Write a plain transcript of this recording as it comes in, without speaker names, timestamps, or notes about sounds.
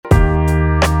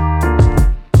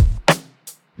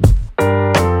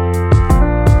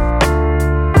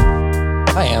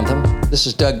This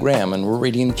is Doug Graham, and we're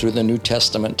reading through the New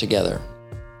Testament together.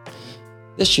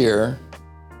 This year,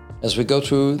 as we go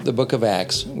through the book of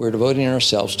Acts, we're devoting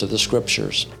ourselves to the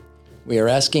Scriptures. We are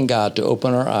asking God to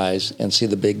open our eyes and see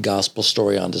the big gospel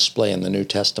story on display in the New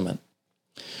Testament.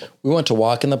 We want to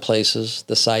walk in the places,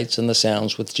 the sights, and the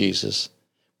sounds with Jesus.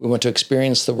 We want to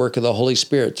experience the work of the Holy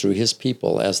Spirit through His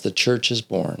people as the church is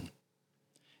born,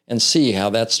 and see how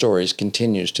that story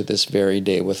continues to this very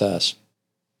day with us.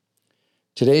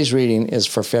 Today's reading is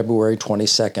for February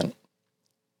 22nd.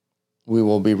 We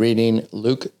will be reading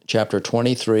Luke chapter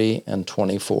 23 and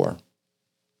 24.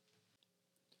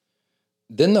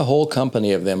 Then the whole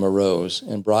company of them arose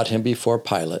and brought him before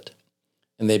Pilate,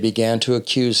 and they began to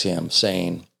accuse him,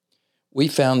 saying, "We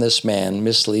found this man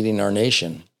misleading our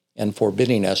nation and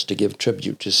forbidding us to give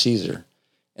tribute to Caesar,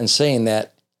 and saying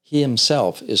that he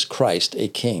himself is Christ, a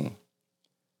king."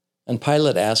 And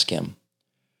Pilate asked him,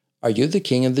 "Are you the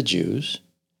king of the Jews?"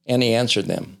 And he answered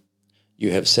them,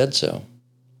 "You have said so."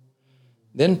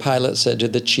 Then Pilate said to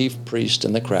the chief priest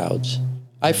and the crowds,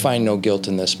 "I find no guilt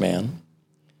in this man."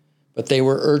 But they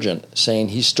were urgent, saying,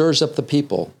 "He stirs up the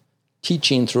people,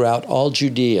 teaching throughout all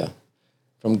Judea,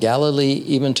 from Galilee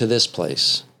even to this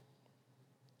place."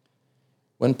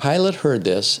 When Pilate heard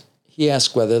this, he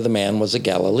asked whether the man was a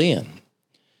Galilean.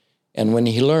 And when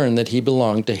he learned that he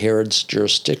belonged to Herod's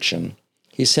jurisdiction,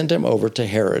 he sent him over to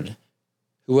Herod,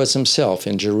 who was himself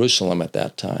in Jerusalem at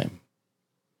that time.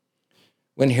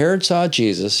 When Herod saw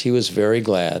Jesus, he was very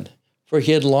glad, for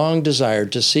he had long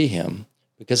desired to see him,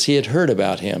 because he had heard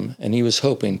about him, and he was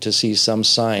hoping to see some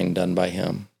sign done by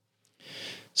him.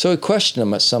 So he questioned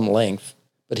him at some length,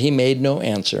 but he made no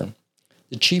answer.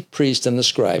 The chief priest and the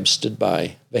scribes stood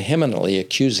by, vehemently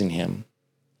accusing him.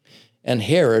 And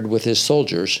Herod, with his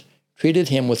soldiers, treated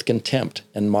him with contempt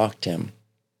and mocked him.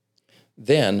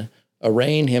 Then,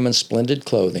 arraying him in splendid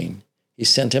clothing, he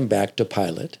sent him back to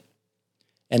Pilate.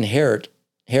 And Herod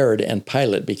and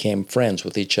Pilate became friends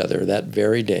with each other that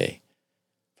very day,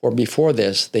 for before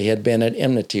this they had been at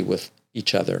enmity with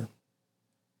each other.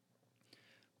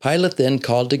 Pilate then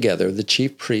called together the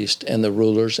chief priest and the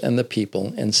rulers and the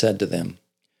people and said to them,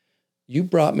 "You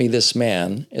brought me this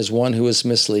man as one who is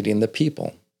misleading the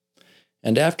people.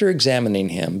 And after examining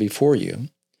him before you,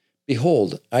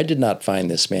 behold, I did not find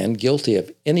this man guilty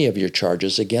of any of your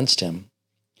charges against him.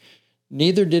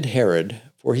 Neither did Herod,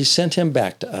 for he sent him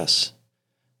back to us.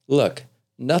 Look,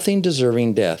 nothing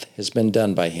deserving death has been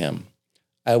done by him.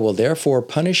 I will therefore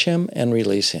punish him and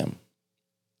release him."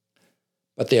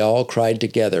 But they all cried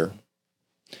together,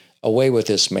 "Away with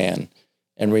this man,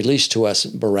 and release to us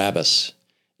Barabbas,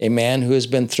 a man who has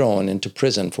been thrown into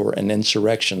prison for an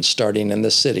insurrection starting in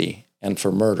the city and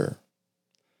for murder."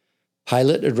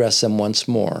 Pilate addressed them once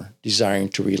more, desiring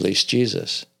to release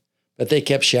Jesus. But they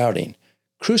kept shouting,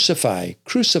 "Crucify,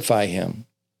 crucify him."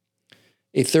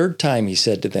 A third time he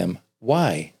said to them,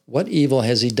 "Why? What evil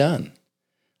has he done?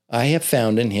 I have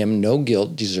found in him no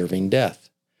guilt deserving death.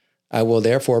 I will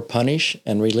therefore punish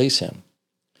and release him."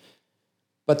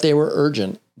 But they were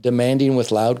urgent, demanding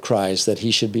with loud cries that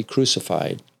he should be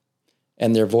crucified,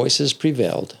 and their voices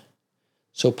prevailed.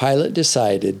 So Pilate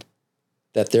decided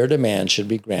that their demand should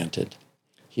be granted.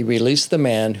 He released the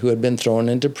man who had been thrown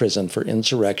into prison for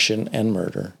insurrection and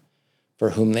murder,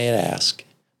 for whom they had asked,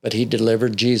 but he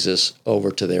delivered Jesus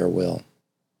over to their will.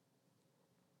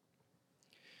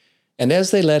 And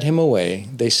as they led him away,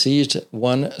 they seized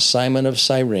one Simon of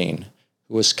Cyrene,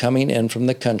 who was coming in from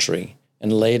the country,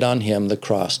 and laid on him the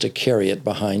cross to carry it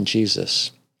behind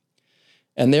Jesus.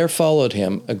 And there followed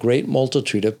him a great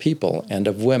multitude of people and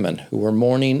of women who were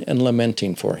mourning and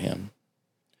lamenting for him.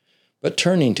 But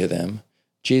turning to them,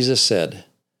 Jesus said,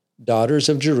 "Daughters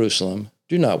of Jerusalem,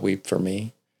 do not weep for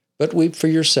me, but weep for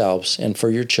yourselves and for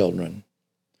your children.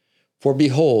 For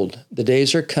behold, the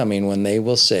days are coming when they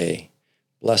will say,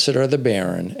 'Blessed are the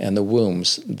barren, and the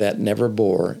wombs that never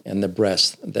bore, and the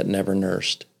breasts that never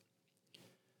nursed.'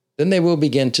 Then they will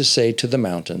begin to say to the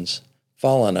mountains,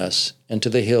 'Fall on us,' and to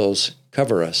the hills,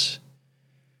 'Cover us.'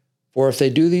 For if they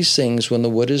do these things when the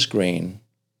wood is green,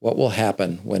 what will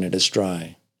happen when it is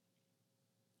dry?"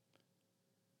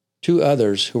 2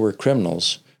 others who were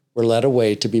criminals were led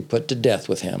away to be put to death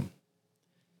with him.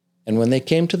 And when they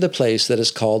came to the place that is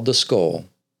called the Skull,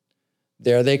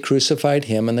 there they crucified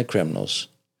him and the criminals,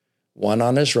 one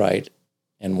on his right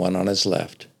and one on his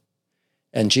left.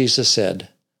 And Jesus said,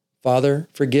 "Father,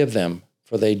 forgive them,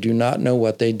 for they do not know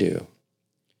what they do."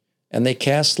 And they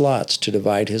cast lots to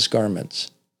divide his garments.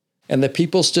 And the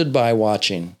people stood by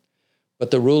watching.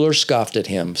 But the ruler scoffed at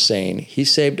him, saying, "He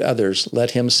saved others,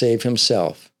 let him save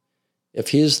himself.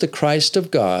 If he is the Christ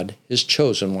of God, his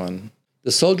chosen one."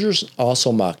 The soldiers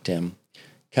also mocked him,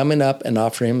 coming up and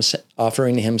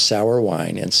offering him sour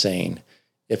wine and saying,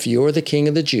 "If you are the king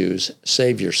of the Jews,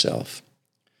 save yourself."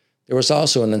 There was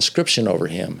also an inscription over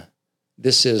him,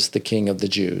 "This is the King of the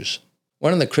Jews."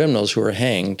 One of the criminals who were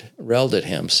hanged railed at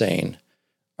him, saying,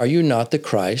 "Are you not the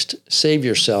Christ? Save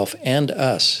yourself and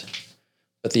us."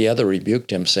 But the other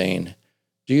rebuked him, saying,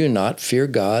 "Do you not fear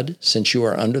God, since you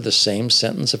are under the same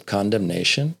sentence of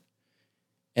condemnation?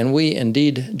 And we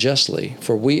indeed justly,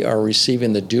 for we are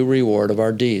receiving the due reward of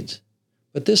our deeds.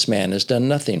 But this man has done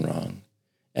nothing wrong."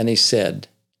 And he said,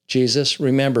 "Jesus,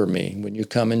 remember me when you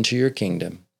come into your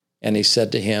kingdom." And he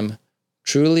said to him,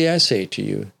 "Truly I say to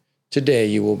you, today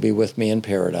you will be with me in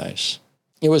paradise."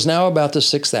 It was now about the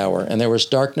 6th hour, and there was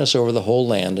darkness over the whole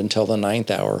land until the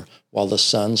 9th hour, while the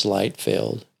sun's light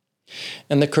failed.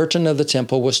 And the curtain of the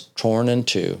temple was torn in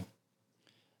two.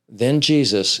 Then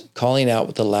Jesus, calling out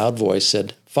with a loud voice,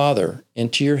 said, "Father,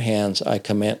 into your hands I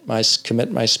commit my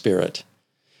spirit."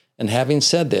 And having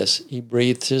said this, he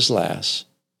breathed his last.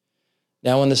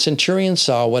 Now when the centurion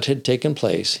saw what had taken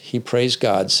place, he praised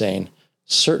God, saying,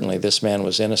 "Certainly this man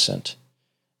was innocent."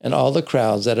 And all the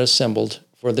crowds that assembled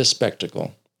for this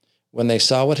spectacle, when they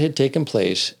saw what had taken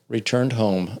place, returned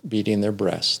home beating their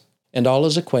breasts. And all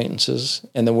his acquaintances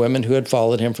and the women who had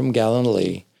followed him from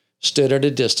Galilee stood at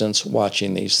a distance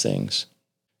watching these things.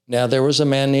 Now there was a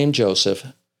man named Joseph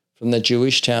from the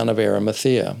Jewish town of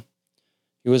Arimathea.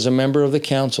 He was a member of the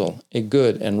council, a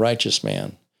good and righteous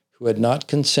man, who had not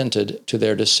consented to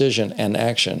their decision and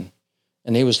action,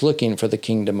 and he was looking for the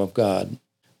kingdom of God.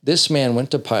 This man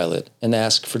went to Pilate and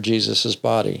asked for Jesus'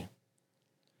 body.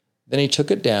 Then he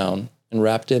took it down and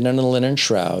wrapped it in a linen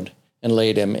shroud and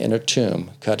laid him in a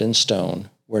tomb cut in stone,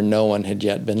 where no one had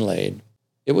yet been laid.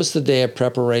 It was the day of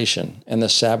preparation, and the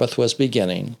Sabbath was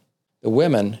beginning. The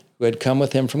women who had come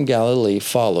with him from Galilee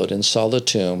followed and saw the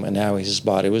tomb and how his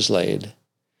body was laid.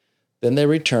 Then they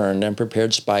returned and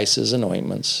prepared spices and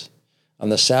ointments. On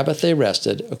the Sabbath they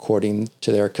rested according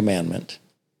to their commandment.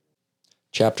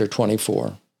 Chapter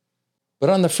 24. But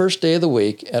on the first day of the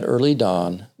week, at early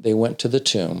dawn, they went to the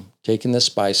tomb, taking the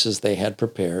spices they had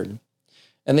prepared.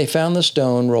 And they found the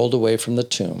stone rolled away from the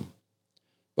tomb.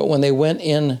 But when they went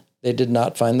in, they did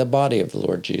not find the body of the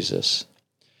Lord Jesus.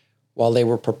 While they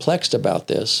were perplexed about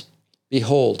this,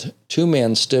 behold, 2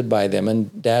 men stood by them in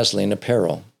dazzling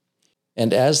apparel.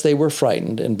 And as they were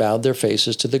frightened and bowed their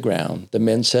faces to the ground, the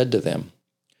men said to them,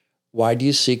 "Why do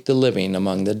you seek the living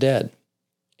among the dead?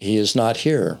 He is not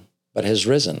here, but has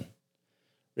risen.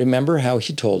 Remember how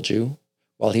he told you,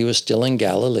 while he was still in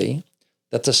Galilee,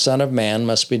 that the Son of Man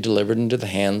must be delivered into the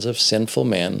hands of sinful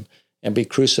men and be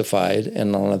crucified,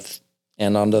 and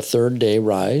on the 3rd day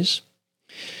rise?"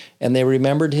 And they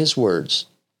remembered his words.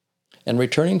 And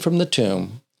returning from the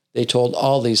tomb, they told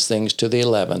all these things to the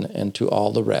 11 and to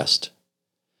all the rest.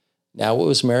 Now it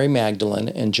was Mary Magdalene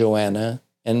and Joanna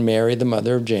and Mary the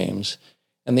mother of James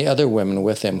and the other women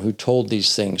with him who told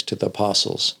these things to the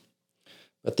apostles.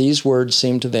 But these words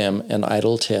seemed to them an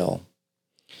idle tale,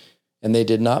 and they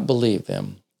did not believe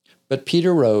them. But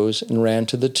Peter rose and ran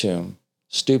to the tomb,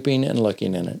 stooping and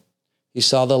looking in it. He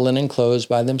saw the linen clothes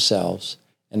by themselves,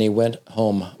 and he went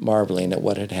home marveling at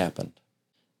what had happened.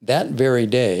 That very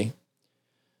day,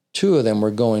 2 of them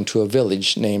were going to a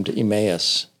village named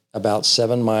Emmaus, about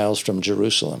 7 miles from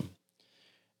Jerusalem.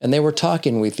 And they were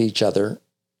talking with each other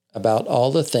about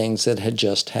all the things that had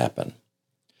just happened.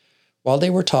 While they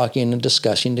were talking and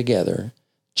discussing together,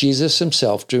 Jesus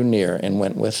himself drew near and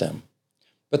went with them.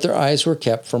 But their eyes were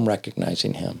kept from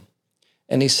recognizing him.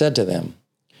 And he said to them,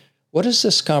 "What is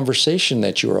this conversation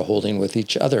that you are holding with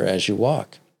each other as you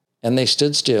walk?" And they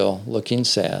stood still, looking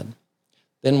sad.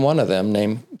 Then one of them,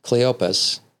 named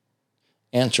Cleopas,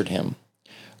 answered him,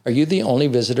 "Are you the only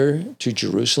visitor to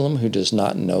Jerusalem who does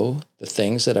not know the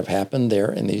things that have happened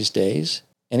there in these days?"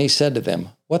 And he said to them,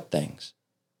 "What things?"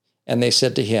 And they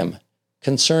said to him,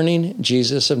 "Concerning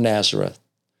Jesus of Nazareth,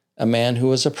 a man who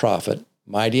was a prophet,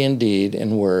 mighty in deed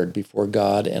and word before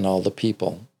God and all the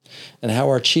people, and how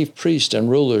our chief priests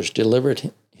and rulers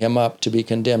delivered him up to be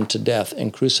condemned to death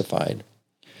and crucified.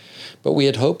 But we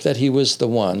had hoped that he was the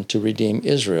one to redeem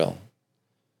Israel.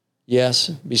 Yes,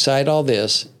 beside all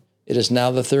this, it is now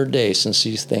the 3rd day since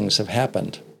these things have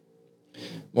happened.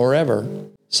 Moreover,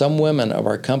 some women of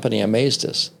our company amazed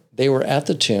us. They were at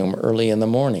the tomb early in the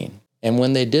morning, and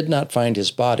when they did not find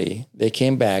his body, they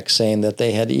came back saying that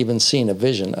they had even seen a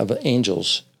vision of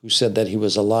angels who said that he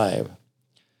was alive.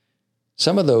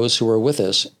 Some of those who were with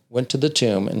us went to the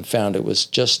tomb and found it was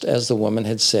just as the woman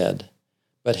had said,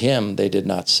 but him they did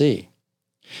not see.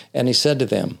 And he said to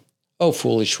them, "O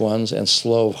foolish ones, and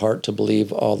slow of heart to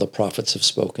believe all the prophets have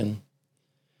spoken.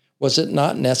 Was it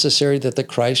not necessary that the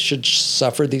Christ should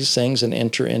suffer these things and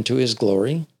enter into his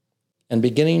glory? And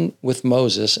beginning with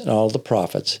Moses and all the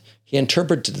prophets, he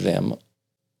interpreted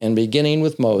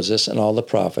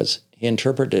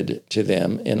to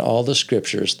them in all the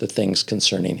scriptures the things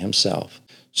concerning himself.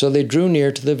 So they drew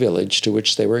near to the village to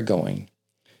which they were going.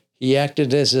 He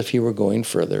acted as if he were going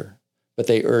further, but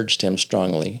they urged him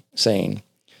strongly, saying,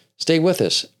 "Stay with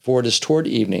us, for it is toward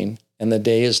evening, and the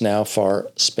day is now far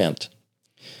spent."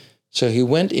 So he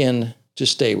went in to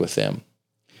stay with them.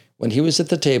 When he was at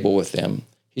the table with them,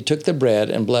 he took the bread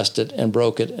and blessed it and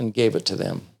broke it and gave it to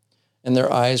them. And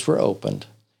their eyes were opened,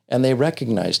 and they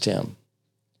recognized him,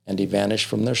 and he vanished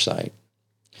from their sight.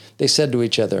 They said to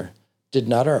each other, "Did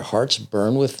not our hearts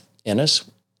burn within us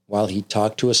while he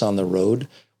talked to us on the road,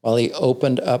 while he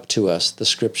opened up to us the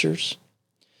scriptures?"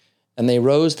 And they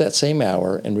rose that same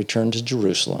hour and returned to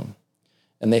Jerusalem.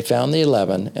 And they found the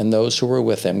 11 and those who were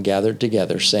with them gathered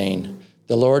together, saying,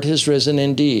 "The Lord has risen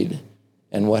indeed,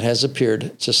 and what has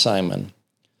appeared to Simon."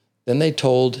 Then they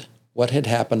told what had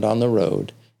happened on the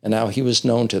road, and how he was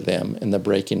known to them in the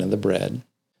breaking of the bread.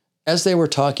 As they were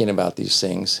talking about these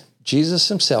things, Jesus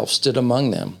himself stood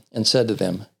among them and said to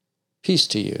them, "Peace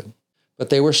to you." But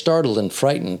they were startled and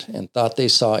frightened and thought they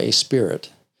saw a spirit.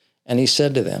 And he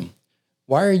said to them,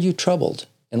 "Why are you troubled?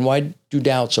 And why do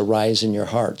doubts arise in your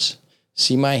hearts?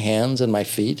 See my hands and my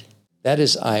feet? That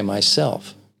is I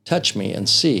myself. Touch me and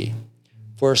see.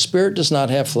 For a spirit does not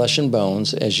have flesh and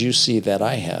bones, as you see that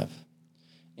I have."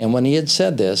 And when he had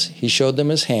said this, he showed them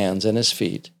his hands and his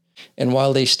feet. And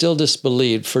while they still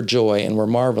disbelieved for joy and were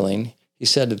marveling, he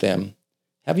said to them,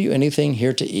 "Have you anything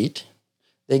here to eat?"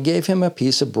 They gave him a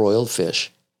piece of broiled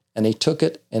fish, and he took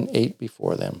it and ate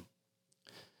before them.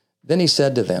 Then he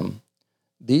said to them,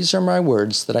 "These are my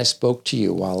words that I spoke to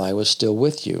you while I was still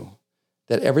with you,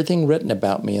 that everything written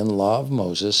about me in the law of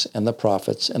Moses and the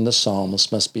prophets and the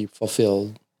Psalms must be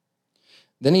fulfilled."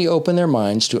 Then he opened their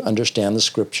minds to understand the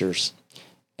scriptures,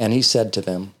 and he said to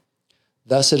them,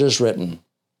 "Thus it is written,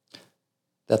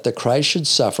 that the Christ should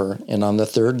suffer and on the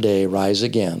third day rise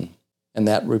again, and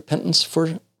that repentance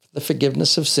for the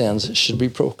forgiveness of sins should be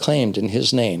proclaimed in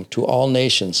his name to all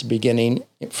nations, beginning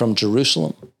from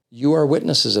Jerusalem. You are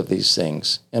witnesses of these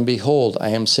things, and behold,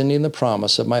 I am sending the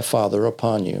promise of my Father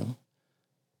upon you.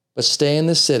 But stay in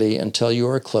this city until you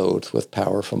are clothed with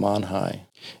power from on high."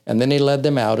 And then he led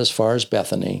them out as far as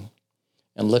Bethany,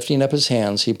 and lifting up his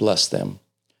hands, he blessed them.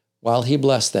 While he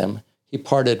blessed them, he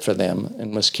parted for them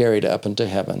and was carried up into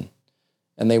heaven.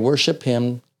 And they worshiped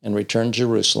him and returned to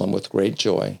Jerusalem with great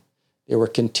joy. They were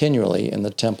continually in the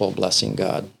temple blessing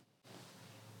God.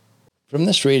 From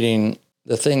this reading,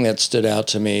 the thing that stood out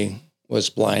to me was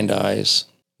blind eyes.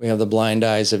 We have the blind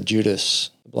eyes of Judas,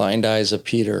 the blind eyes of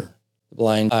Peter, the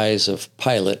blind eyes of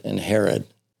Pilate and Herod,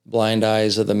 the blind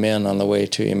eyes of the men on the way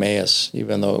to Emmaus,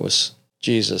 even though it was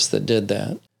Jesus that did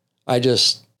that. I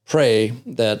just pray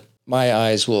that my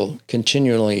eyes will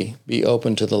continually be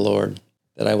open to the Lord,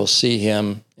 that I will see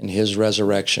him in his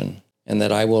resurrection, and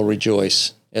that I will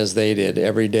rejoice as they did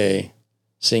every day,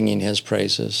 singing his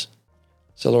praises.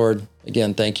 So Lord,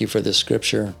 again, thank you for this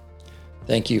scripture.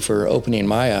 Thank you for opening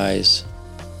my eyes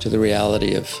to the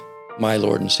reality of my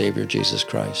Lord and Savior, Jesus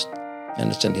Christ.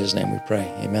 And it's in his name we pray.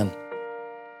 Amen.